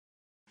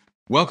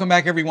Welcome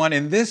back, everyone.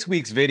 In this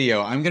week's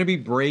video, I'm going to be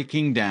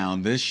breaking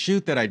down this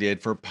shoot that I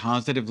did for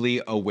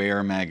Positively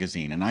Aware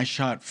magazine. And I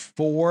shot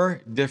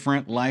 4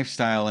 different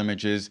lifestyle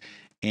images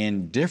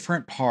in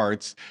different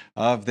parts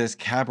of this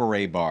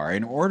cabaret bar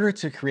in order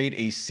to create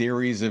a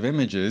series of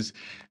images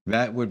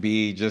that would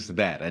be just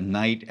that, a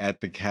night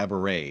at the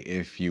cabaret,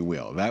 if you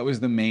will. That was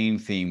the main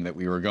theme that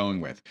we were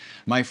going with.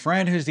 My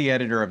friend, who's the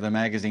editor of the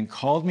magazine,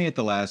 called me at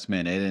the last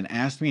minute and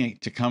asked me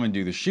to come and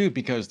do the shoot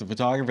because the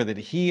photographer that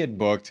he had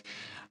booked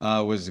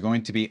was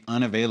going to be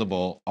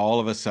unavailable all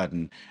of a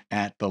sudden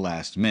at the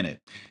last minute.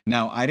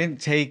 Now, I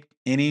didn't take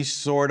any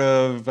sort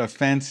of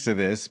offense to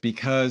this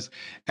because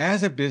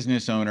as a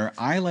business owner,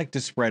 I like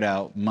to spread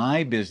out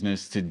my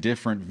business to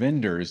different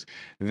vendors.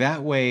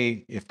 That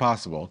way, if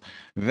possible,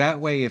 that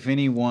way, if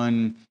any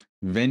one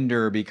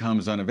vendor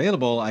becomes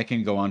unavailable, I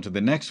can go on to the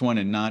next one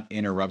and not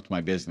interrupt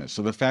my business.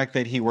 So the fact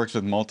that he works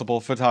with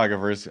multiple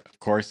photographers, of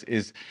course,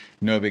 is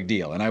no big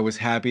deal. And I was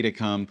happy to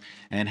come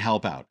and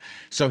help out.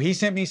 So he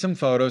sent me some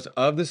photos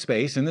of the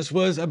space, and this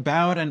was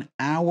about an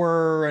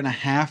hour and a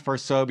half or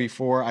so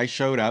before I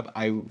showed up.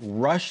 I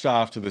rushed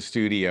off to the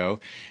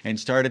studio and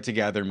started to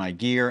gather my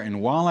gear.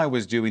 And while I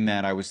was doing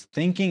that, I was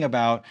thinking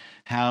about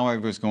how I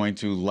was going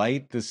to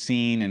light the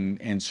scene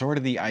and sort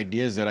of the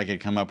ideas that I could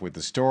come up with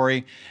the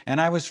story.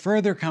 And I was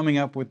further coming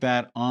up with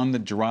that on the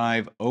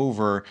drive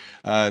over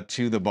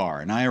to the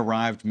bar. And I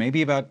arrived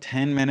maybe about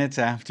 10 minutes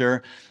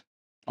after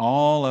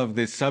all of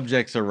the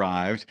subjects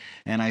arrived,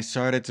 and I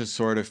started to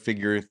sort of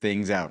figure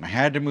things out. And I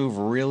had to move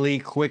really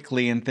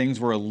quickly, and things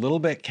were a little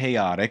bit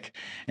chaotic.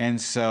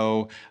 And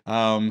so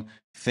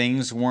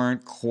things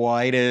weren't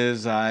quite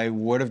as I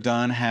would have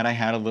done had I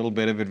had a little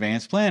bit of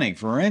advanced planning.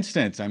 For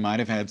instance, I might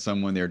have had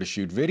someone there to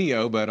shoot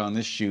video, but on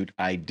this shoot,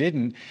 I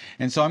didn't.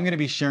 And so I'm going to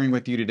be sharing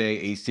with you today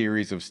a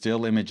series of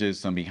still images,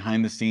 some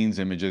behind the scenes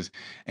images,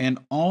 and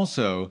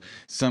also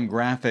some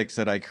graphics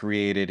that I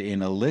created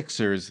in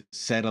Elixir's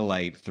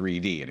Satellite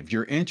 3D. And if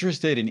you're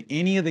interested in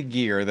any of the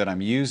gear that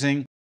I'm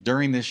using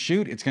during this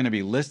shoot, it's going to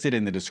be listed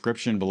in the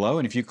description below.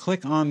 And if you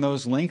click on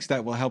those links,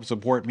 that will help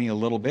support me a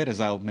little bit as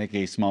I'll make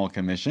a small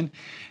commission.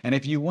 And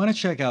if you want to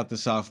check out the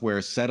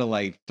software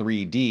Satellite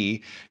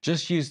 3D,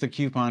 just use the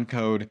coupon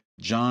code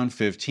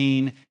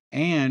John15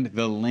 and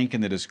the link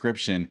in the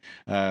description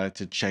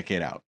to check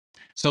it out.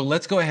 So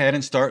let's go ahead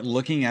and start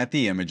looking at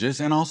the images,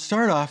 and I'll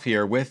start off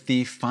here with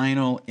the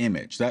final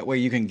image. That way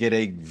you can get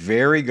a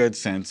very good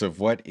sense of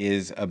what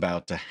is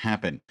about to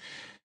happen.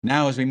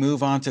 Now, as we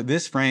move on to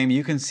this frame,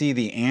 you can see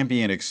the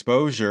ambient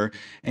exposure,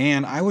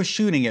 and I was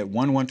shooting at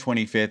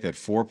 1/125th at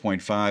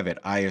 4.5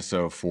 at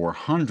ISO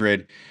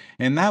 400,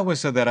 and that was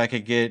so that I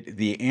could get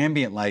the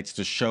ambient lights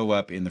to show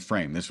up in the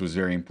frame. This was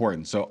very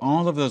important. So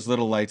all of those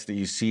little lights that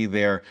you see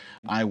there,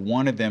 I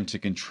wanted them to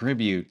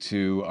contribute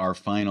to our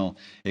final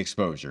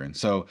exposure, and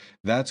so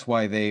that's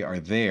why they are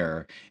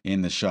there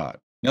in the shot.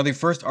 Now, the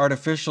first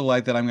artificial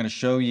light that I'm going to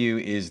show you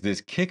is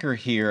this kicker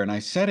here, and I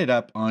set it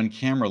up on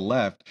camera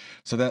left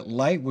so that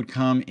light would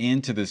come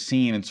into the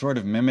scene and sort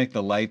of mimic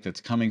the light that's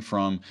coming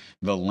from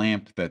the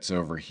lamp that's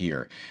over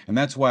here. And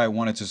that's why I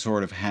wanted to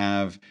sort of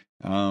have,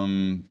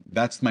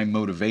 that's my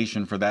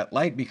motivation for that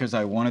light, because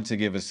I wanted to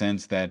give a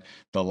sense that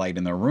the light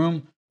in the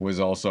room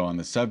was also on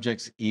the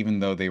subjects, even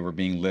though they were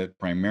being lit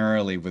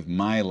primarily with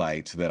my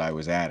lights that I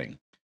was adding.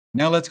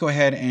 Now let's go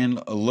ahead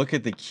and look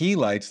at the key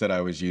lights that I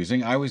was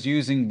using. I was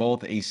using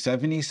both a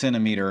 70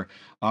 centimeter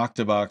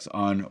Octabox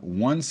on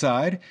one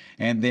side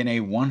and then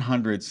a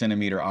 100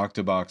 centimeter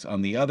Octabox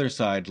on the other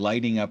side,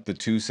 lighting up the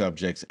 2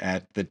 subjects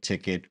at the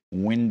ticket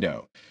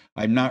window.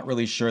 I'm not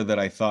really sure that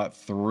I thought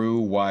through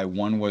why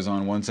one was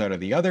on one side or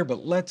the other,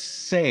 but let's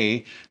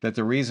say that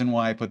the reason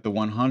why I put the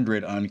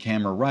 100 on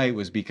camera right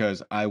was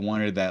because I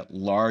wanted that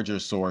larger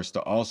source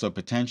to also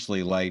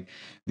potentially light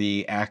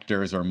the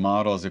actors or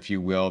models, if you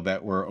will,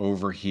 that were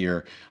over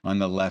here on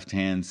the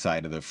left-hand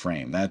side of the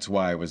frame. That's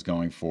why I was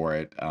going for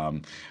it,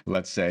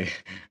 let's say,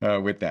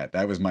 with that.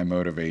 That was my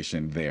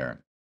motivation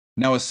there.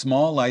 Now, a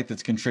small light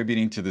that's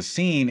contributing to the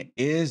scene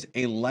is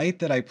a light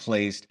that I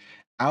placed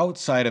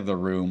outside of the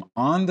room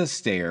on the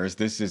stairs.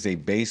 This is a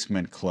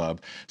basement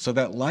club. So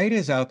that light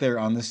is out there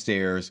on the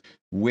stairs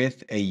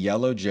with a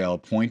yellow gel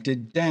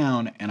pointed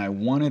down, and I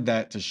wanted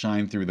that to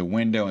shine through the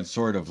window and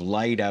sort of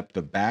light up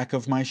the back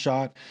of my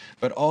shot,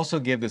 but also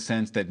give the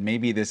sense that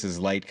maybe this is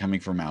light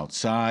coming from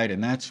outside,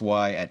 and that's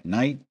why at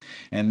night,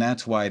 and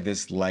that's why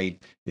this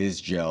light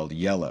is gelled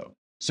yellow.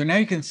 So now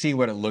you can see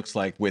what it looks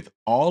like with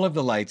all of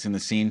the lights in the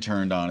scene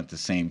turned on at the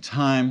same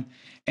time.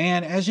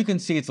 And as you can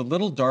see, it's a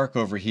little dark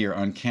over here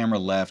on camera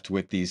left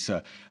with these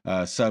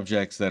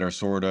subjects that are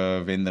sort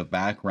of in the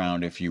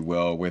background, if you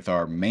will, with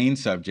our main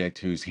subject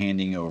who's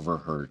handing over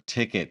her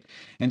ticket.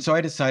 And so I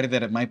decided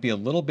that it might be a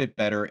little bit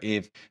better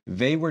if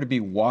they were to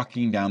be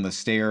walking down the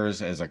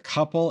stairs as a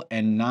couple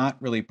and not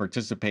really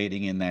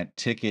participating in that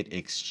ticket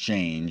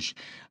exchange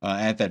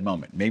at that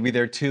moment. Maybe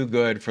they're too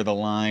good for the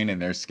line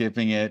and they're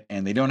skipping it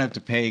and they don't have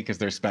to pay because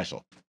they're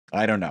special.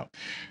 I don't know.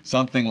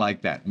 Something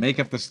like that. Make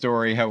up the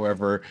story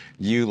however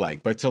you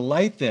like. But to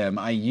light them,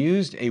 I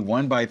used a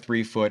 1 by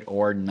 3 foot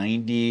or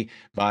 90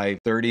 by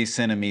 30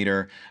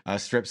 centimeter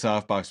strip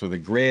softbox with a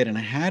grid, and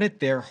I had it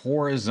there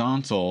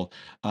horizontal,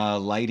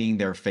 lighting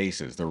their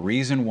faces. The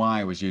reason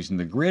why I was using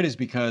the grid is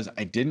because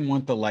I didn't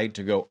want the light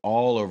to go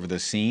all over the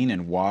scene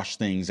and wash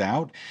things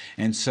out.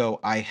 And so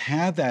I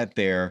had that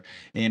there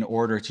in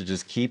order to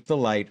just keep the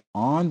light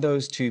on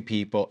those two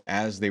people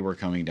as they were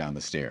coming down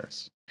the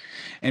stairs.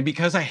 And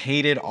because I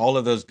hated all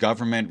of those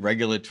government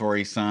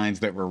regulatory signs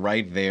that were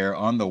right there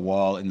on the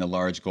wall in the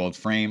large gold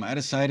frame, I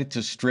decided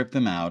to strip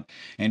them out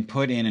and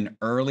put in an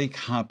early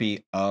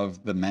copy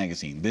of the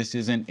magazine. This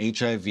is an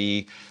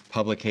HIV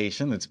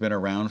publication that's been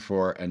around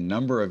for a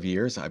number of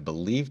years, I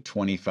believe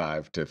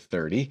 25 to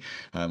 30.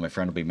 My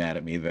friend will be mad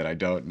at me that I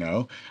don't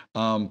know.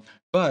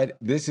 But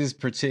this is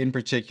in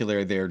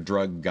particular their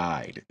drug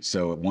guide.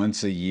 So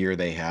once a year,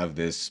 they have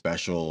this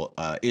special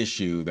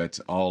issue that's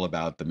all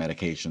about the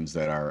medications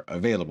that are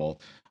available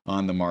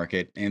on the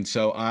market. And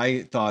so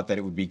I thought that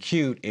it would be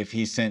cute if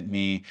he sent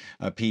me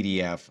a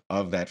PDF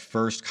of that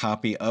first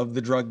copy of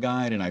the drug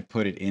guide and I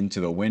put it into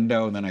the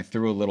window and then I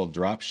threw a little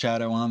drop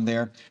shadow on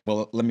there.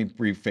 Well, let me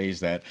rephrase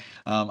that.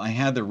 I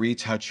had the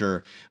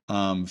retoucher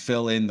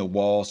fill in the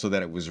wall so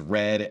that it was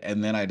red.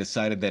 And then I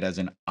decided that as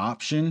an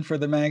option for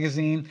the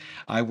magazine,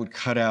 I would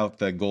cut out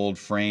the gold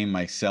frame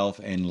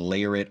myself and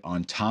layer it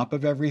on top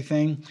of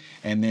everything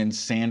and then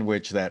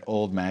sandwich that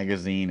old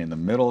magazine in the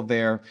middle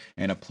there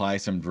and apply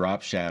some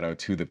drop shadow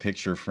to the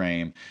picture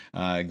frame,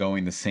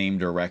 going the same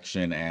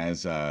direction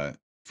as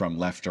from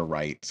left to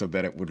right so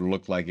that it would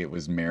look like it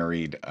was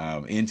married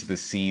into the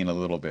scene a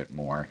little bit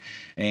more.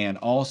 And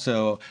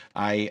also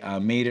I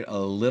made it a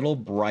little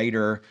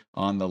brighter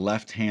on the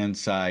left-hand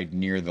side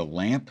near the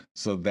lamp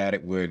so that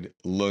it would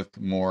look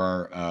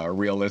more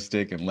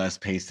realistic and less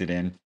pasted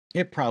in.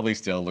 It probably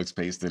still looks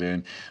pasted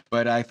in,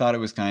 but I thought it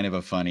was kind of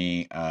a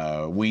funny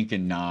wink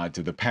and nod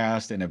to the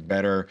past and a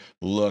better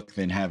look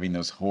than having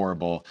those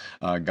horrible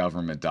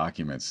government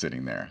documents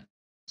sitting there.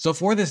 So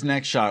for this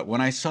next shot,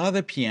 when I saw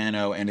the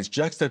piano and its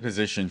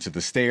juxtaposition to the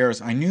stairs,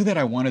 I knew that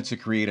I wanted to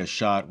create a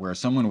shot where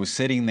someone was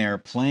sitting there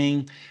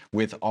playing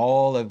with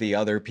all of the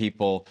other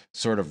people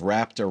sort of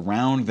wrapped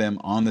around them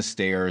on the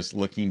stairs,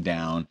 looking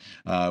down,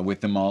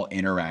 with them all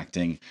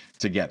interacting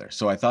together.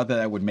 So I thought that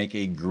that would make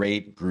a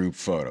great group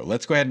photo.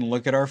 Let's go ahead and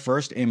look at our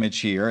first image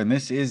here, and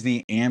this is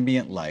the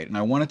ambient light, and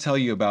I want to tell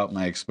you about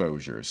my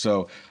exposure.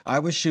 So I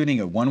was shooting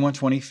at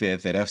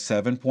 1/125th at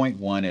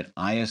f7.1 at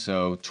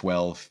ISO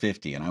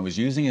 1250, and I was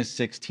using a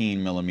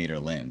 16 millimeter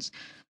lens.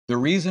 The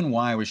reason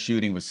why I was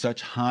shooting with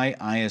such high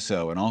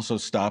ISO and also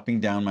stopping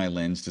down my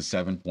lens to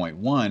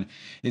 7.1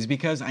 is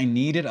because I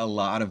needed a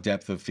lot of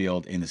depth of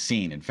field in the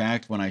scene. In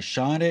fact, when I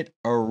shot it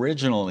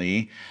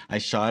originally, I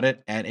shot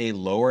it at a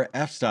lower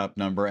f-stop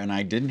number and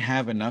I didn't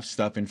have enough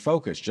stuff in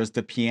focus. Just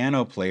the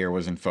piano player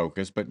was in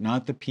focus, but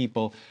not the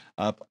people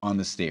up on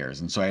the stairs.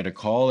 And so I had to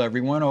call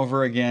everyone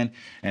over again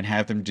and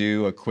have them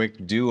do a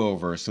quick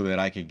do-over so that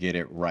I could get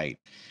it right.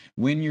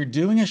 When you're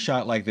doing a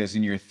shot like this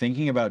and you're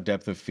thinking about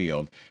depth of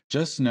field,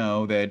 just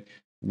know that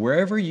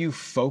wherever you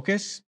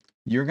focus,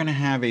 you're going to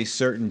have a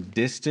certain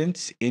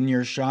distance in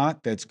your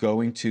shot that's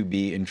going to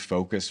be in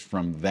focus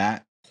from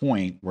that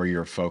point where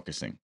you're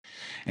focusing.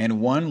 And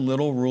one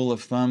little rule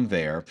of thumb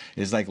there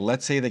is, like,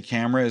 let's say the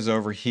camera is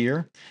over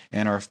here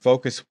and our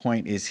focus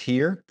point is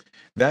here.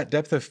 That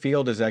depth of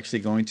field is actually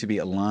going to be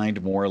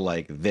aligned more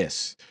like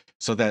this,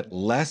 so that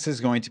less is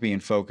going to be in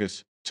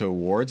focus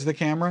towards the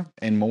camera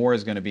and more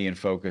is going to be in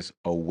focus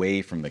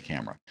away from the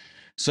camera.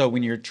 So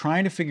when you're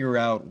trying to figure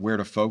out where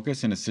to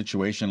focus in a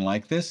situation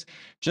like this,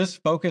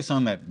 just focus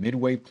on that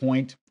midway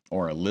point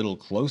or a little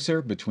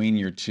closer between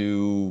your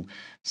two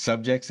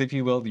subjects, if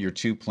you will, your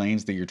two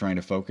planes that you're trying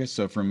to focus.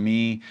 So for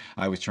me,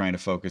 I was trying to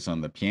focus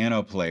on the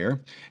piano player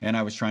and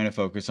I was trying to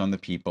focus on the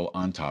people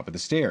on top of the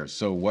stairs.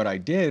 So what I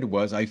did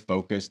was I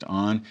focused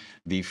on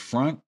the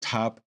front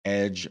top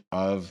edge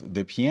of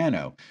the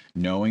piano,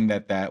 knowing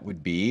that that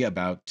would be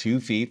about 2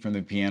 feet from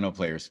the piano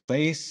player's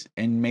face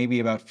and maybe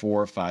about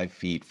 4 or 5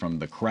 feet from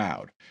the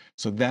crowd.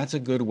 So that's a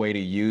good way to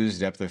use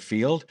depth of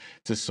field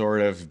to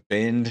sort of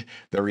bend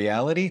the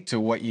reality to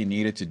what you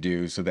need it to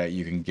do so that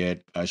you can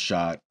get a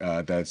shot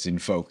that's in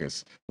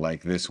focus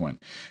like this one.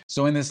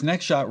 So in this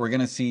next shot, we're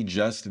going to see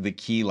just the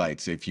key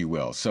lights, if you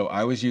will. So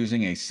I was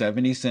using a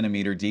 70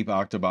 centimeter deep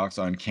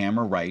Octabox on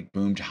camera right,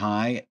 boomed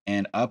high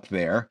and up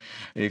there,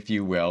 if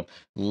you will,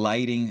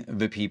 lighting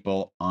the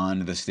people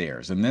on the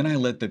stairs. And then I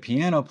lit the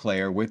piano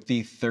player with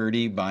the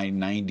 30 by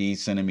 90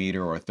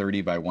 centimeter or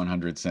 30 by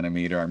 100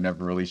 centimeter, I'm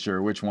never really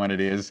sure which one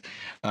it is,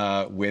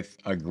 with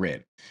a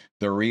grid.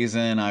 The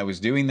reason I was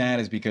doing that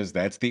is because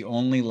that's the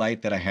only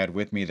light that I had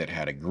with me that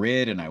had a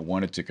grid, and I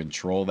wanted to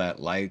control that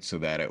light so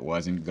that it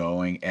wasn't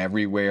going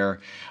everywhere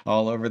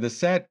all over the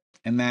set.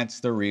 And that's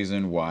the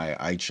reason why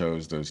I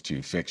chose those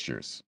two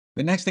fixtures.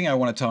 The next thing I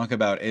want to talk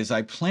about is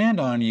I planned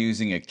on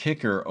using a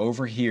kicker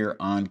over here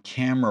on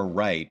camera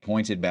right,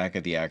 pointed back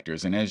at the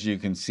actors. And as you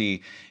can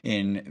see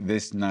in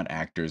this, not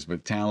actors,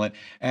 but talent,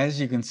 as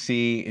you can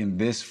see in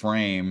this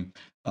frame,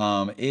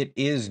 it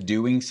is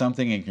doing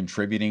something and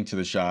contributing to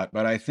the shot.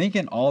 But I think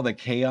in all the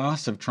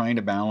chaos of trying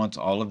to balance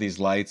all of these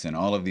lights and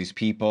all of these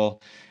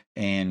people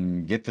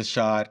and get the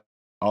shot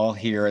all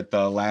here at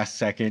the last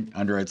second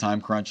under a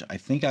time crunch, I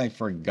think I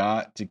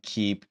forgot to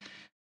keep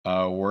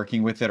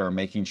working with it or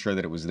making sure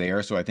that it was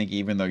there. So I think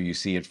even though you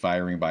see it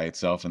firing by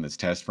itself in this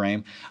test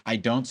frame, I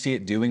don't see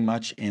it doing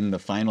much in the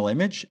final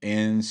image.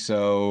 And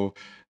so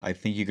I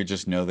think you could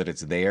just know that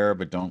it's there,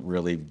 but don't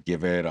really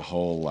give it a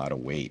whole lot of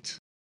weight.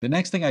 The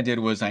next thing I did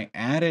was I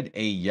added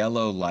a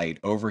yellow light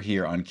over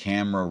here on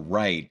camera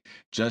right,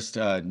 just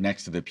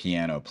next to the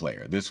piano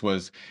player. This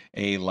was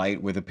a light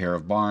with a pair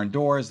of barn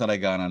doors that I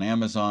got on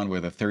Amazon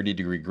with a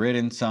 30-degree grid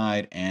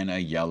inside and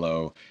a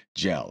yellow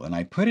gel. And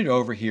I put it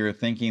over here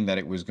thinking that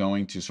it was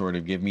going to sort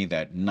of give me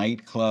that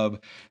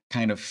nightclub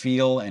kind of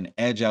feel and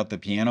edge out the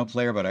piano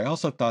player, but I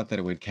also thought that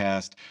it would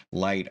cast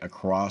light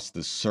across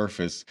the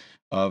surface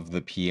of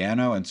the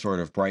piano and sort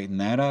of brighten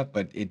that up,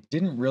 but it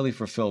didn't really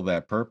fulfill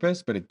that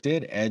purpose, but it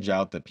did edge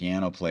out the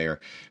piano player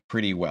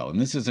pretty well. And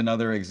this is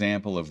another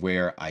example of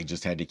where I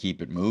just had to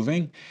keep it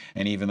moving.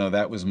 And even though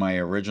that was my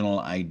original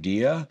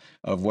idea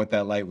of what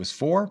that light was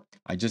for,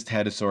 I just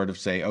had to sort of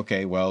say,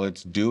 okay, well,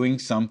 it's doing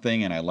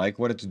something and I like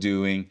what it's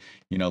doing,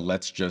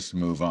 let's just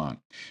move on.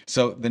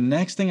 So the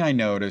next thing I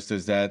noticed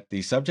is that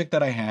the subject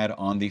that I had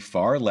on the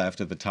far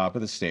left at the top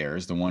of the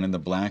stairs, the one in the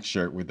black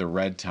shirt with the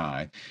red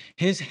tie,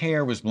 his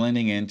hair was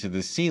blending into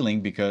the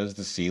ceiling because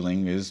the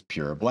ceiling is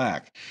pure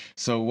black.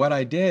 So what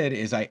I did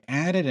is I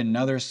added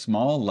another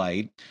small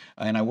light,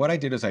 and what I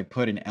did is I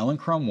put an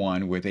Elinchrom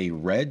one with a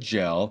red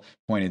gel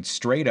pointed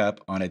straight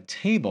up on a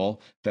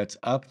table that's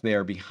up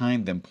there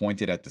behind them,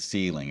 pointed at the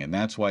ceiling. And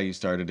that's why you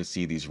started to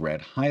see these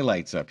red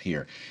highlights up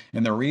here.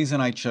 And the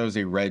reason I chose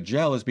a red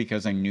gel is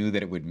because I knew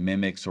that it would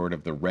mimic sort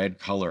of the red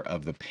color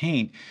of the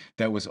paint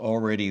that was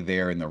already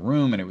there in the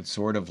room, and it would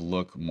sort of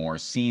look more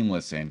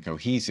seamless and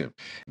cohesive.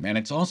 And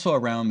it's also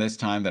around this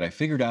time that I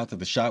figured out that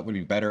the shot would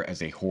be better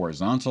as a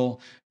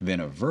horizontal than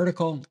a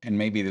vertical, and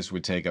maybe this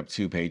would take up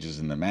 2 pages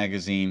in the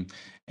magazine.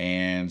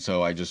 And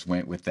so I just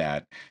went with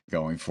that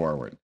going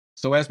forward.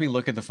 So as we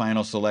look at the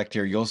final select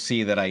here, you'll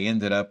see that I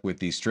ended up with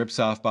the strip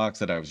softbox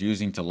that I was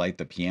using to light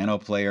the piano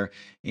player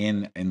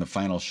in the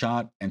final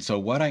shot. And so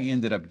what I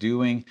ended up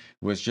doing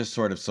was just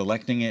sort of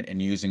selecting it and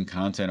using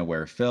content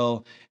aware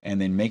fill and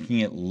then making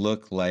it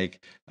look like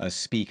a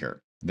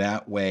speaker.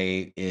 That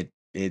way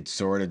it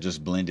sort of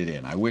just blended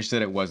in. I wish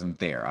that it wasn't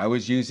there. I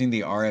was using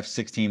the RF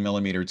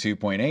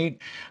 16mm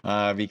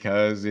 2.8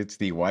 because it's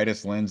the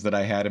widest lens that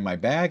I had in my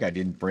bag. I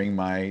didn't bring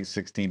my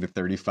 16 to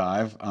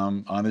 35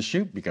 on the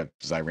shoot because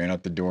I ran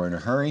out the door in a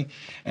hurry.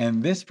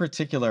 And this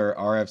particular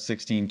RF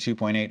 16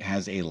 2.8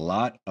 has a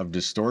lot of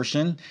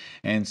distortion.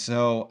 And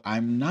so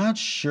I'm not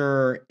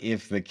sure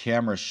if the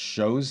camera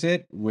shows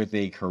it with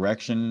a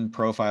correction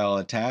profile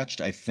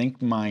attached. I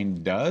think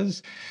mine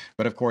does.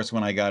 But of course,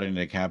 when I got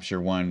into Capture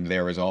One,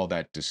 there was all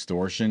that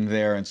distortion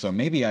there. And so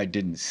maybe I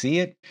didn't see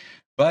it,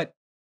 but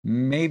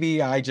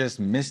maybe I just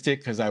missed it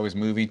because I was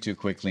moving too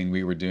quickly and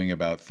we were doing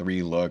about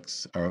 3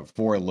 looks or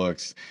 4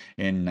 looks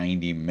in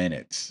 90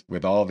 minutes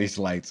with all these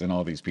lights and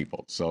all these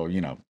people. So,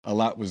 a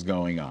lot was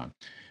going on.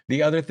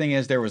 The other thing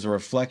is there was a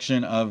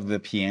reflection of the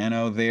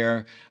piano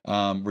there,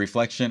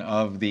 reflection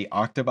of the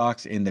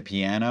Octabox in the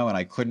piano, and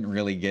I couldn't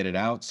really get it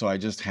out. So I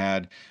just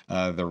had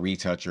the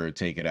retoucher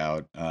take it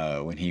out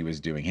when he was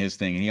doing his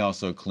thing. And he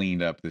also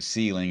cleaned up the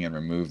ceiling and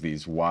removed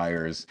these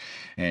wires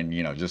and,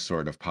 just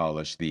sort of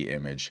polished the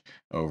image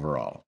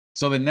overall.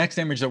 So the next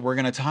image that we're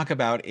going to talk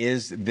about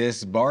is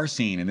this bar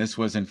scene. And this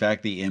was, in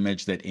fact, the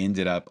image that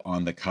ended up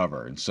on the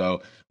cover. And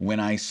so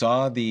when I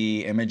saw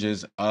the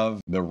images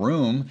of the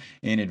room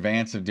in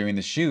advance of doing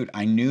the shoot,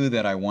 I knew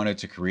that I wanted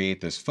to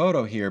create this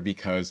photo here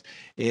because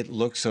it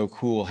looked so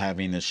cool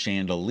having the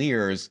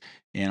chandeliers.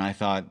 And I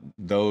thought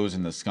those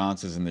and the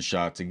sconces in the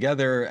shot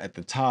together at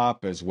the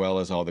top, as well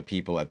as all the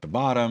people at the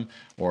bottom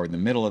or in the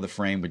middle of the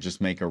frame, would just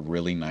make a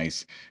really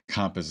nice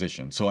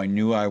composition. So I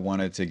knew I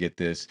wanted to get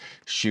this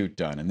shoot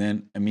done. And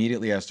then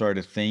immediately I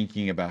started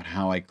thinking about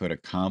how I could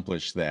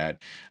accomplish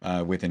that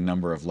with a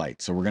number of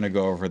lights. So we're going to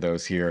go over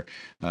those here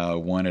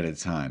one at a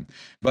time.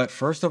 But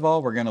first of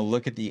all, we're going to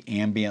look at the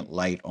ambient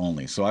light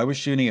only. So I was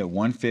shooting at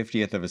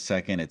 1/50th of a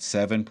second at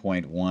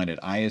 7.1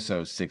 at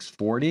ISO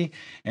 640,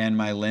 and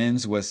my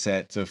lens was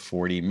set to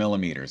 40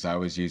 millimeters. I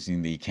was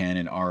using the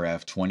Canon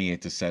RF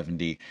 28 to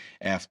 70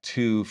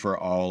 f2 for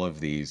all of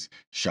these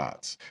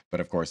shots.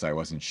 But of course, I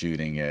wasn't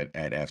shooting it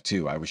at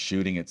f2. I was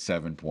shooting at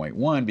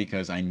 7.1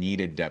 because I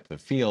needed depth of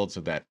field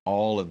so that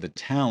all of the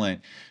talent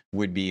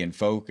would be in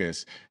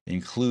focus,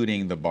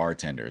 including the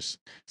bartenders.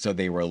 So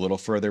they were a little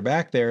further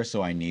back there,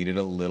 so I needed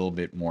a little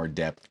bit more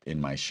depth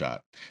in my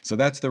shot. So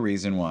that's the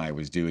reason why I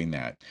was doing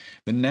that.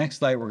 The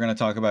next light we're going to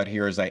talk about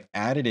here is I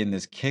added in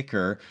this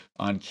kicker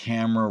on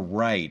camera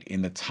right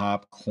in the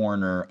top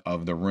corner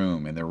of the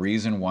room. And the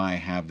reason why I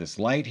have this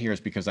light here is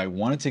because I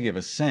wanted to give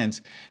a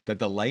sense that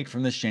the light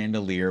from the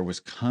chandelier was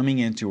coming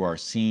into our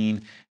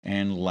scene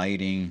and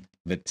lighting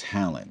the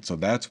talent. So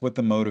that's what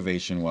the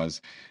motivation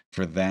was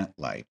for that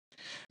light.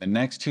 The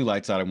next two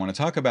lights that I want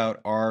to talk about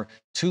are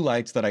two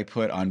lights that I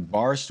put on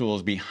bar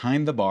stools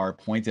behind the bar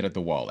pointed at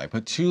the wall. I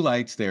put two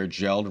lights there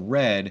gelled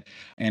red,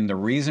 and the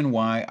reason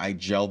why I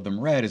gelled them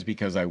red is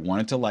because I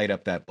wanted to light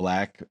up that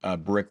black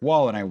brick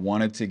wall, and I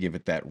wanted to give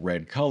it that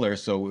red color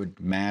so it would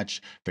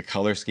match the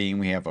color scheme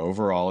we have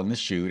overall in the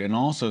shoot, and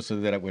also so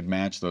that it would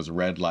match those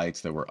red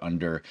lights that were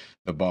under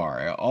the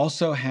bar. I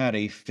also had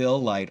a fill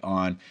light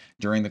on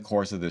during the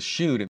course of the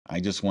shoot.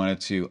 I just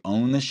wanted to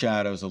own the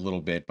shadows a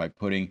little bit by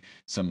putting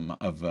some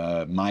of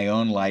my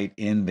own light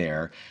in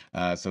there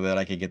so that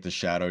I could get the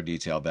shadow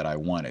detail that I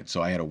wanted.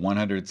 So I had a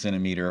 100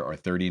 centimeter or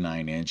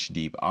 39-inch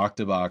deep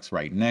Octabox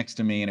right next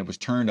to me, and it was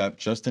turned up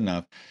just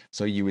enough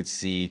so you would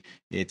see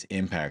its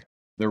impact.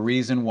 The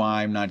reason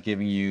why I'm not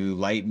giving you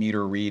light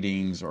meter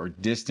readings or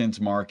distance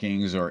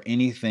markings or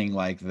anything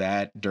like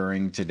that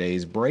during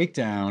today's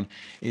breakdown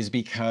is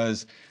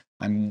because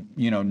I'm,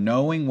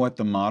 knowing what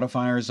the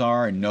modifiers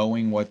are and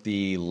knowing what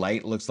the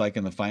light looks like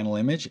in the final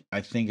image,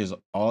 I think is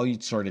all you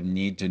sort of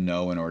need to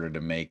know in order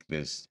to make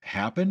this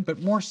happen.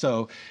 But more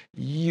so,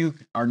 you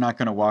are not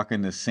going to walk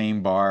in the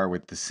same bar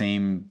with the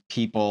same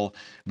people,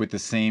 with the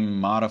same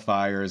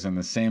modifiers and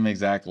the same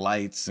exact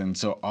lights. And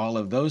so all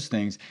of those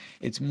things,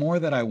 it's more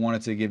that I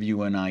wanted to give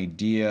you an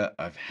idea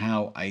of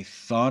how I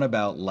thought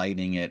about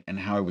lighting it and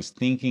how I was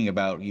thinking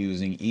about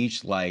using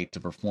each light to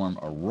perform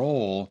a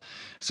role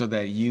so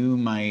that you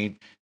might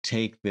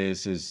take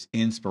this as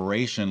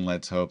inspiration,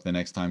 let's hope, the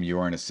next time you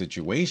are in a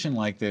situation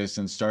like this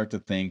and start to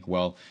think,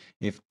 well,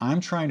 if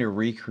I'm trying to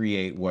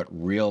recreate what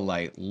real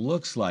light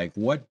looks like,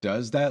 what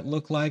does that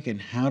look like?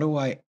 And how do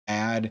I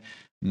add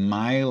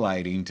my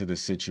lighting to the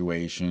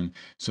situation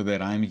so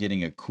that I'm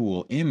getting a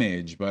cool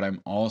image, but I'm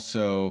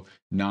also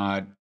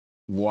not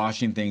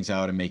washing things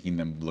out and making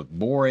them look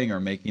boring or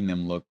making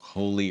them look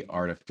wholly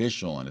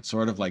artificial. And it's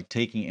sort of like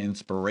taking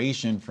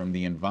inspiration from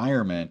the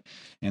environment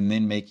and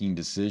then making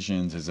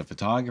decisions as a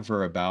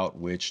photographer about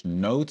which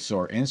notes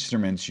or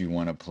instruments you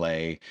want to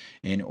play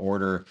in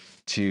order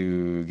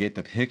to get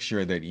the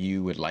picture that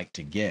you would like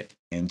to get.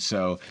 And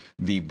so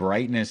the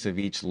brightness of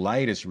each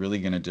light is really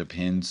going to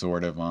depend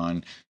sort of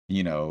on,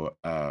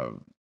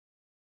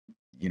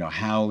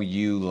 how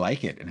you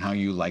like it and how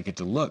you like it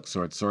to look.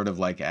 So it's sort of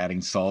like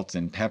adding salt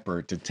and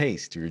pepper to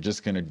taste. You're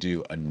just going to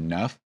do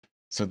enough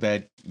so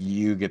that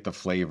you get the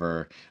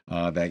flavor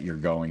that you're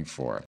going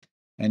for.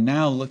 And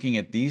now looking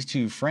at these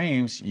two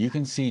frames, you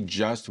can see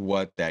just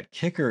what that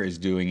kicker is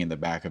doing in the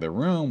back of the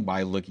room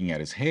by looking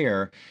at his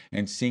hair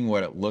and seeing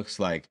what it looks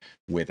like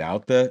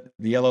without the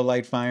yellow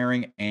light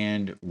firing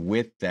and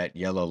with that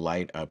yellow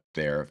light up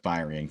there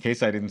firing. In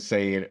case I didn't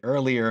say it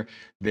earlier,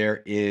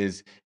 there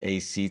is a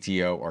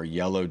CTO or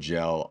yellow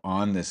gel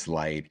on this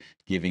light,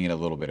 giving it a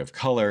little bit of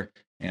color.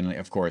 And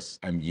of course,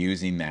 I'm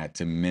using that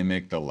to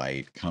mimic the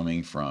light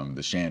coming from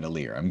the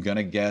chandelier. I'm going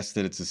to guess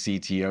that it's a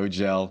CTO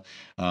gel,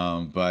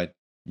 but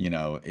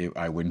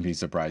I wouldn't be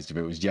surprised if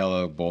it was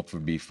yellow. Both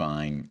would be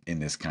fine in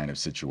this kind of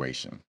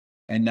situation.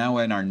 And now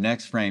in our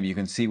next frame, you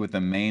can see what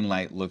the main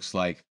light looks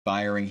like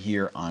firing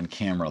here on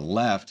camera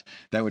left.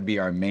 That would be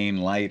our main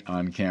light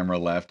on camera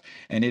left.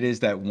 And it is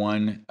that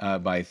 1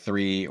 by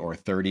 3 or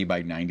 30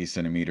 by 90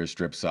 centimeter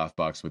strip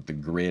softbox with the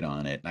grid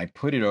on it. And I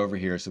put it over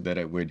here so that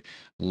it would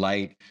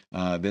light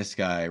this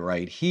guy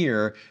right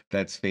here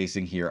that's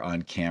facing here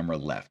on camera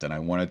left. And I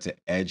wanted to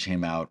edge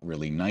him out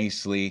really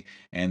nicely.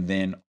 And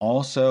then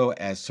also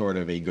as sort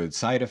of a good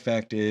side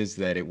effect is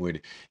that it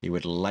would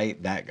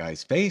light that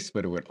guy's face,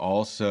 but it would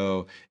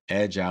also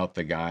edge out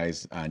the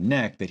guy's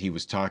neck that he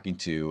was talking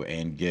to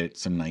and get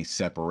some nice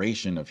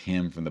separation of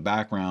him from the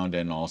background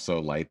and also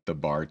light the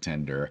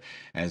bartender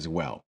as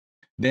well.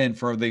 Then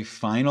for the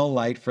final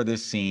light for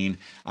this scene,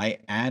 I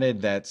added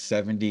that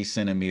 70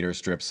 centimeter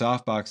strip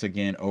softbox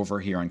again over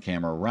here on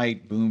camera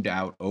right, boomed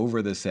out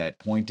over the set,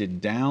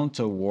 pointed down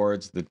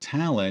towards the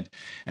talent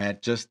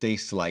at just a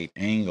slight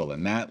angle.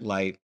 And that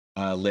light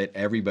lit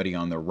everybody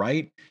on the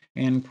right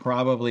and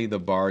probably the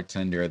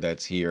bartender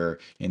that's here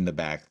in the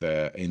back,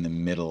 in the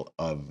middle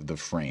of the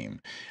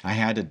frame. I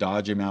had to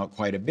dodge him out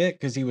quite a bit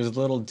because he was a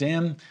little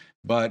dim.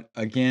 But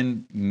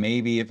again,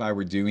 maybe if I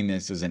were doing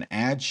this as an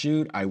ad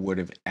shoot, I would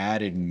have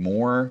added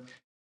more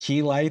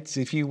key lights,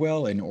 if you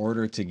will, in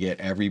order to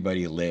get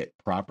everybody lit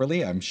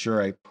properly. I'm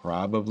sure I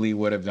probably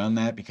would have done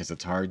that because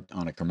it's hard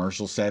on a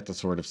commercial set to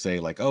sort of say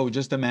like, oh,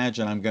 just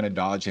imagine I'm going to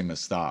dodge him a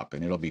stop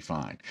and it'll be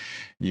fine.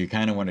 You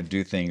kind of want to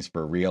do things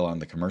for real on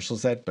the commercial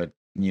set, but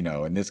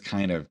in this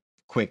kind of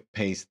quick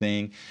pace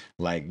thing,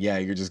 like, yeah,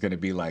 you're just going to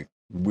be like,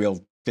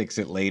 we'll fix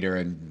it later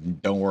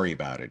and don't worry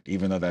about it.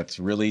 Even though that's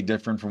really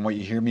different from what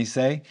you hear me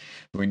say.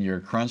 When you're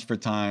crunched for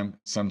time,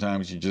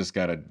 sometimes you just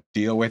got to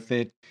deal with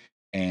it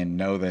and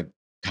know that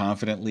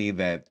confidently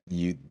that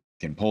you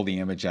can pull the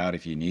image out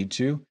if you need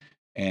to.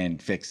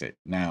 and fix it.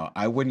 Now,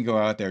 I wouldn't go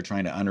out there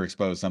trying to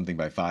underexpose something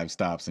by 5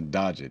 stops and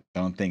dodge it.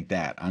 Don't think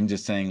that. I'm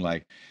just saying,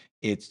 like,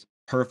 it's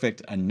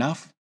perfect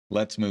enough.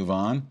 Let's move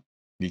on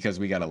because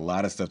we got a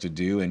lot of stuff to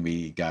do and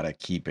we got to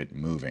keep it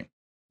moving.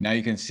 Now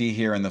you can see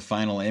here in the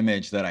final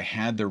image that I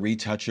had the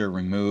retoucher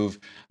remove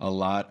a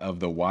lot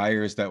of the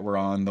wires that were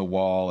on the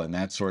wall and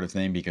that sort of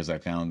thing because I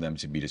found them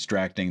to be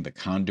distracting. The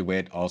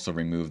conduit also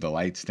removed the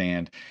light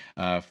stand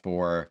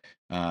for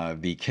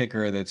the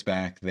kicker that's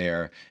back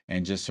there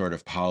and just sort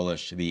of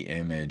polish the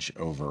image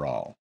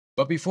overall.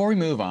 But before we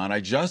move on,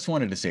 I just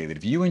wanted to say that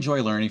if you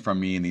enjoy learning from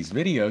me in these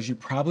videos, you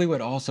probably would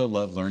also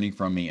love learning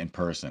from me in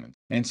person.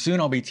 And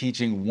soon I'll be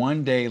teaching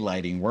one-day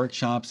lighting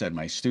workshops at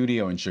my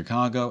studio in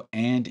Chicago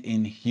and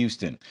in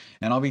Houston.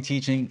 And I'll be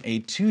teaching a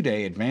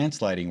 2-day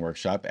advanced lighting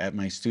workshop at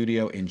my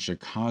studio in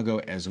Chicago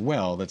as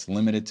well that's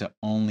limited to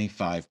only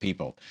 5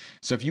 people.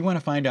 So if you want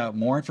to find out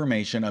more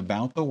information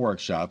about the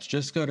workshops,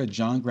 just go to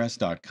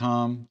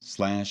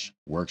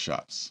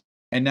johngress.com/workshops.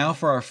 And now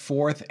for our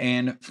fourth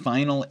and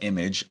final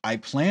image, I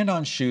planned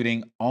on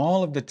shooting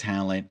all of the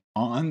talent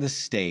on the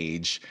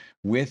stage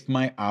with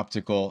my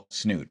optical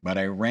snoot, but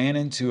I ran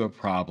into a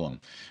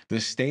problem. The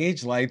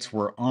stage lights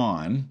were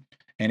on,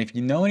 and if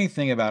you know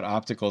anything about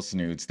optical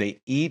snoots,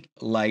 they eat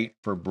light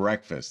for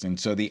breakfast. And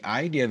so the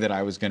idea that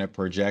I was going to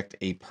project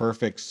a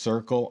perfect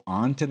circle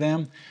onto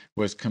them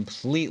was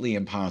completely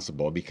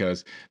impossible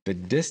because the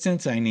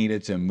distance I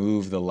needed to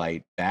move the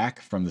light back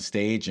from the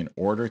stage in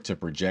order to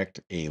project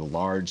a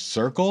large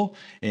circle,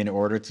 in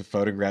order to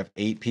photograph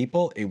 8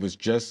 people, it was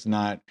just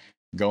not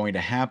going to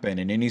happen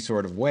in any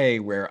sort of way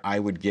where I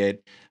would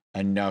get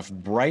enough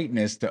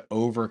brightness to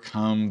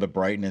overcome the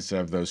brightness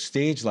of those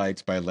stage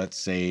lights by, let's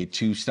say,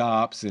 2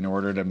 stops in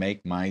order to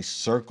make my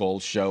circle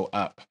show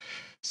up.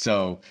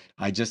 So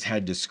I just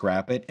had to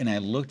scrap it and I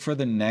looked for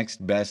the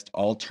next best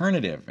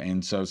alternative.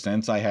 And so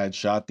since I had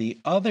shot the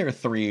other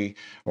 3,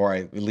 or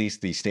at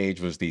least the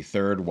stage was the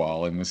 3rd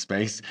wall in the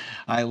space,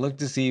 I looked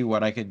to see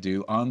what I could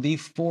do on the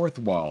 4th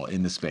wall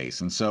in the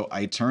space. And so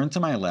I turned to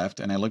my left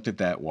and I looked at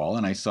that wall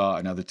and I saw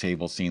another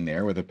table scene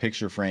there with a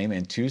picture frame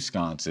and 2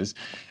 sconces.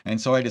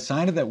 And so I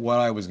decided that what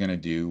I was going to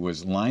do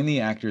was line the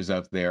actors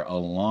up there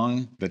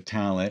along the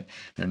talent.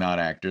 They're not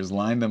actors,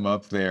 line them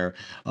up there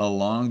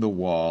along the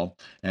wall,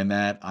 and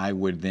that I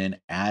would then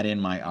add in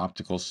my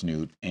optical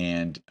snoot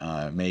and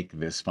make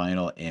this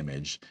final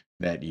image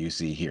that you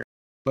see here.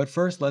 But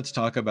first, let's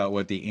talk about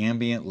what the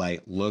ambient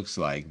light looks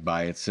like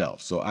by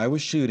itself. So I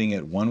was shooting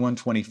at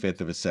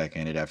 1/125th of a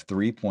second at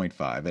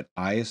f3.5 at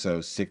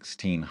ISO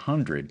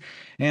 1600,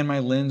 and my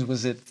lens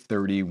was at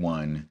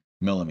 31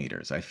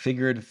 millimeters. I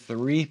figured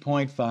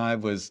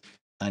 3.5 was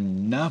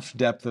enough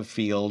depth of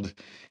field,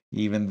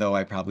 even though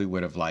I probably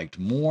would have liked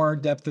more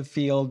depth of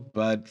field.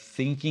 But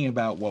thinking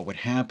about what would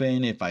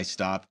happen if I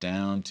stopped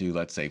down to,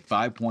 let's say,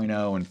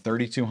 5.0 and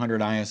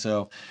 3200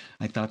 ISO,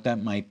 I thought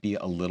that might be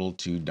a little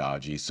too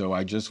dodgy. So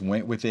I just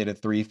went with it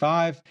at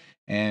 3.5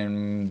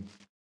 and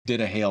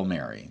did a Hail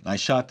Mary. I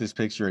shot this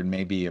picture in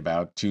maybe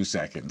about 2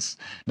 seconds.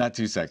 Not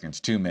 2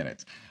 seconds, 2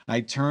 minutes. I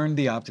turned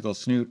the optical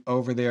snoot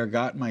over there,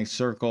 got my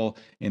circle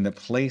in the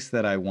place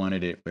that I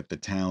wanted it with the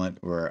talent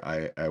where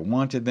I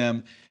wanted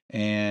them,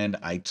 and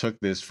I took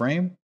this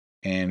frame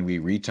and we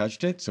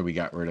retouched it. So we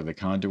got rid of the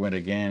conduit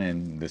again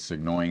and this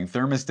annoying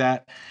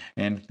thermostat,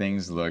 and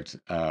things looked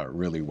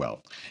really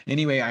well.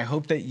 Anyway, I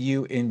hope that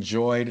you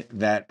enjoyed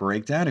that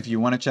breakdown. If you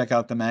want to check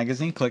out the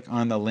magazine, click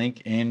on the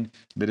link in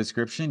the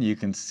description. You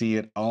can see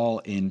it all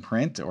in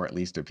print, or at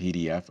least a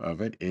PDF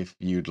of it if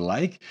you'd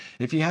like.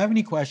 If you have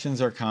any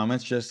questions or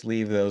comments, just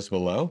leave those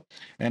below.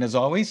 And as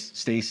always,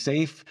 stay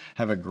safe,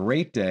 have a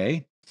great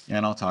day,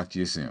 and I'll talk to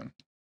you soon.